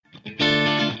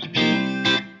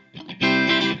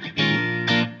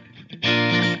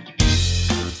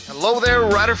Hello there,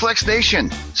 Riderflex Nation.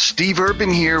 Steve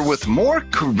Urban here with more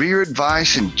career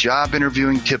advice and job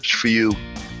interviewing tips for you.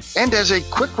 And as a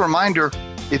quick reminder,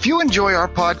 if you enjoy our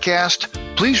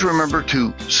podcast, please remember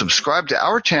to subscribe to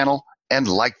our channel and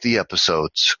like the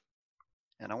episodes.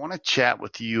 And I want to chat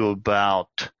with you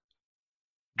about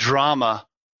drama,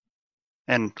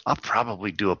 and I'll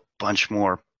probably do a bunch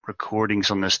more recordings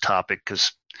on this topic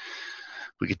because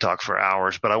we could talk for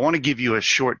hours, but I want to give you a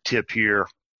short tip here.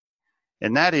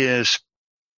 And that is,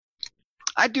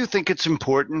 I do think it's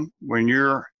important when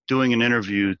you're doing an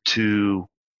interview to,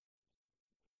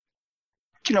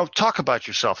 talk about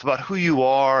yourself, about who you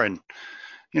are and,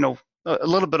 a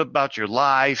little bit about your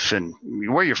life and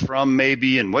where you're from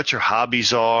maybe and what your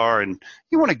hobbies are. And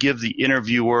you want to give the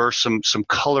interviewer some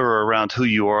color around who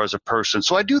you are as a person.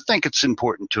 So I do think it's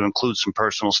important to include some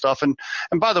personal stuff. And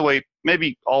by the way,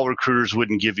 maybe all recruiters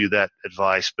wouldn't give you that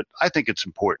advice, but I think it's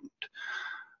important.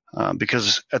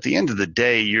 Because at the end of the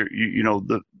day,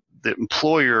 the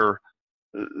employer,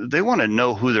 they want to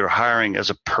know who they're hiring as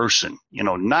a person,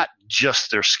 not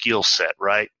just their skill set,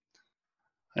 right?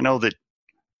 I know that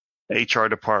HR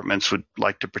departments would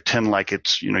like to pretend like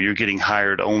it's, you're getting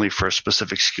hired only for a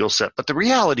specific skill set. But the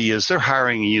reality is they're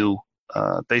hiring you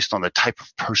based on the type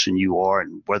of person you are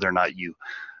and whether or not you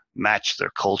match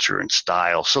their culture and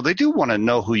style. So they do want to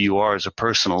know who you are as a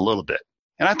person a little bit.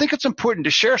 And I think it's important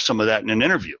to share some of that in an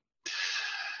interview.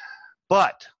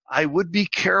 But I would be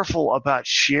careful about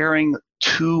sharing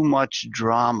too much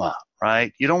drama,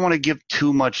 right? You don't want to give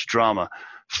too much drama.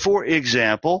 For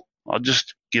example, I'll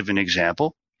just give an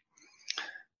example.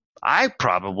 I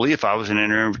probably, if I was in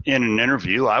an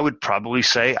interview, I would probably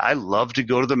say I love to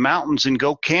go to the mountains and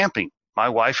go camping. My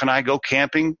wife and I go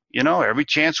camping, every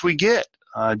chance we get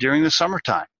during the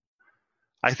summertime.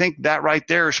 I think that right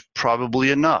there is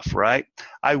probably enough, right?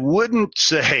 I wouldn't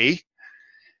say,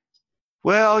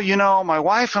 well, my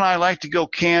wife and I like to go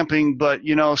camping, but,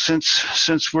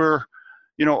 since we're,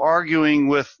 arguing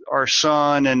with our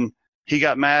son and he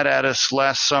got mad at us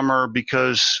last summer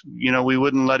because, we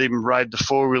wouldn't let him ride the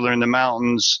four-wheeler in the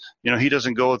mountains, he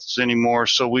doesn't go with us anymore.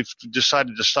 So we've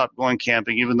decided to stop going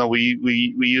camping, even though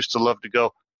we used to love to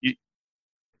go. You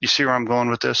see where I'm going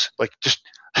with this? Like just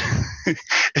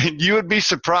and you would be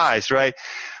surprised, right?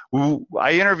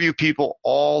 I interview people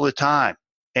all the time,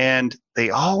 and they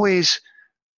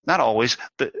not always,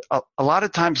 but a lot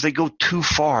of times they go too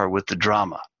far with the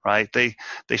drama, right? They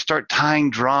start tying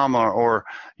drama or,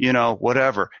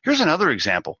 whatever. Here's another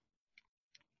example.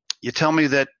 You tell me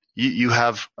that you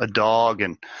have a dog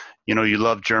and, you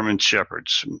love German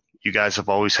Shepherds. You guys have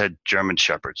always had German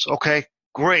Shepherds. Okay,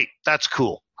 great. That's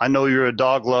cool. I know you're a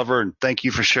dog lover, and thank you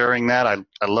for sharing that. I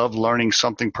love learning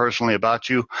something personally about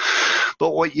you.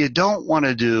 But what you don't want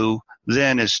to do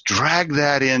then is drag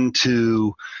that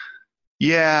into,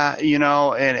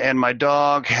 and my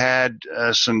dog had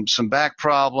some back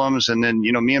problems, and then,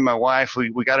 me and my wife,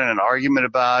 we got in an argument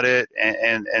about it,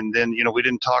 and then, we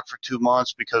didn't talk for 2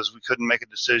 months because we couldn't make a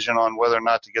decision on whether or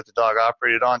not to get the dog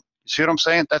operated on. You see what I'm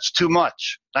saying? That's too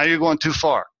much. Now you're going too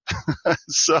far.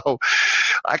 So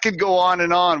I could go on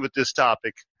and on with this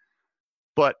topic,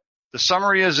 but the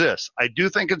summary is this. I do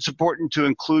think it's important to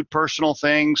include personal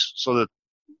things so that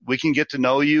we can get to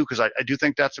know you, because I do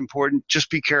think that's important. Just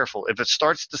be careful. If it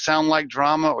starts to sound like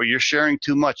drama or you're sharing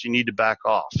too much, you need to back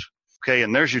off. Okay,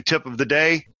 and there's your tip of the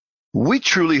day. We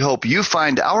truly hope you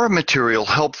find our material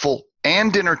helpful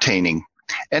and entertaining.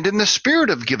 And in the spirit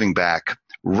of giving back,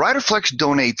 Riderflex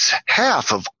donates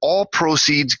half of all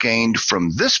proceeds gained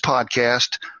from this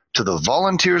podcast to the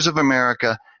Volunteers of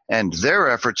America and their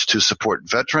efforts to support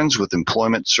veterans with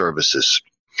employment services.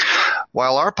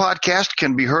 While our podcast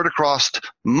can be heard across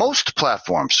most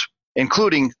platforms,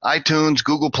 including iTunes,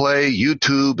 Google Play,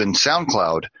 YouTube, and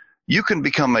SoundCloud, you can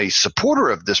become a supporter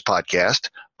of this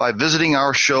podcast by visiting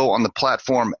our show on the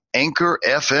platform Anchor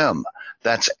FM.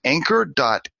 That's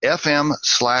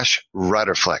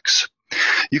anchor.fm/Riderflex.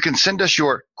 You can send us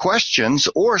your questions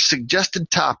or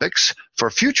suggested topics for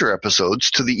future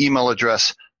episodes to the email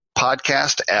address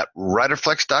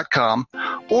podcast@riderflex.com,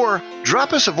 or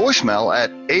drop us a voicemail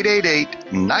at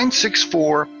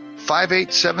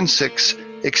 888-964-5876,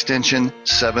 extension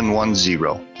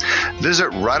 710.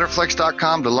 Visit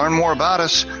riderflex.com to learn more about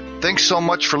us. Thanks so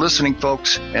much for listening,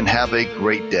 folks, and have a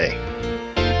great day.